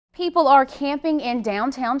People are camping in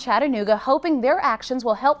downtown Chattanooga, hoping their actions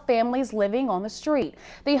will help families living on the street.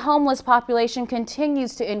 The homeless population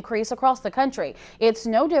continues to increase across the country. It's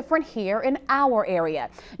no different here in our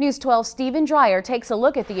area. News 12's Stephen Dreyer takes a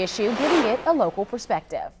look at the issue, giving it a local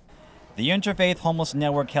perspective. The Interfaith Homeless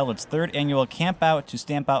Network held its third annual Camp Out to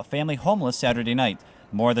Stamp Out Family Homeless Saturday night.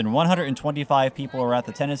 More than 125 people were at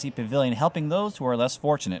the Tennessee Pavilion helping those who are less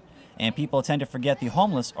fortunate. And people tend to forget the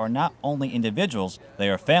homeless are not only individuals, they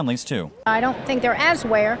are families too. I don't think they're as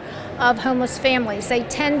aware of homeless families. They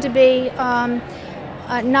tend to be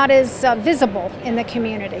not as visible in the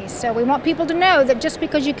community. So we want people to know that just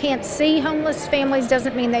because you can't see homeless families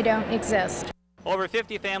doesn't mean they don't exist. Over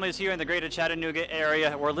 50 families here in the greater Chattanooga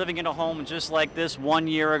area were living in a home just like this 1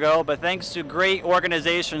 year ago, but thanks to great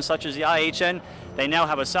organizations such as the IHN, they now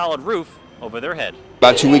have a solid roof over their head.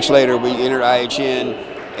 About 2 weeks later, we entered IHN,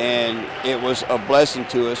 and it was a blessing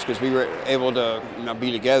to us because we were able to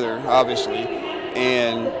be together, obviously,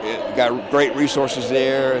 and it got great resources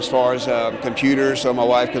there as far as computers so my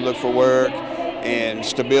wife could look for work and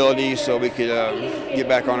stability so we could get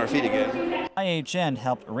back on our feet again. IHN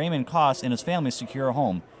helped Raymond Koss and his family secure a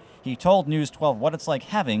home. He told News 12 what it's like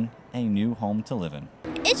having a new home to live in.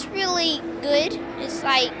 It's really good. It's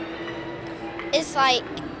like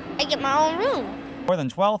I get my own room. More than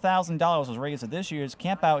 $12,000 was raised at this year's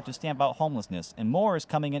Camp Out to Stamp Out Homelessness, and more is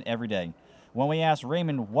coming in every day. When we asked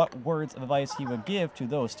Raymond what words of advice he would give to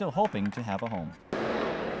those still hoping to have a home.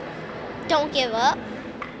 Don't give up.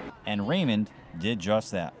 And Raymond did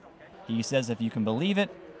just that. He says if you can believe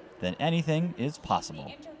it, then anything is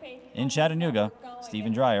possible. In Chattanooga,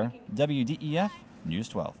 Stephen Dreyer, WDEF News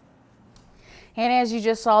 12. And as you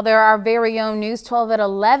just saw there, our very own News 12 at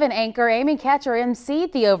 11 anchor Amy Catcher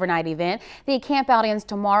emceed the overnight event. The camp out ends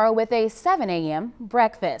tomorrow with a 7 a.m.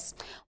 breakfast.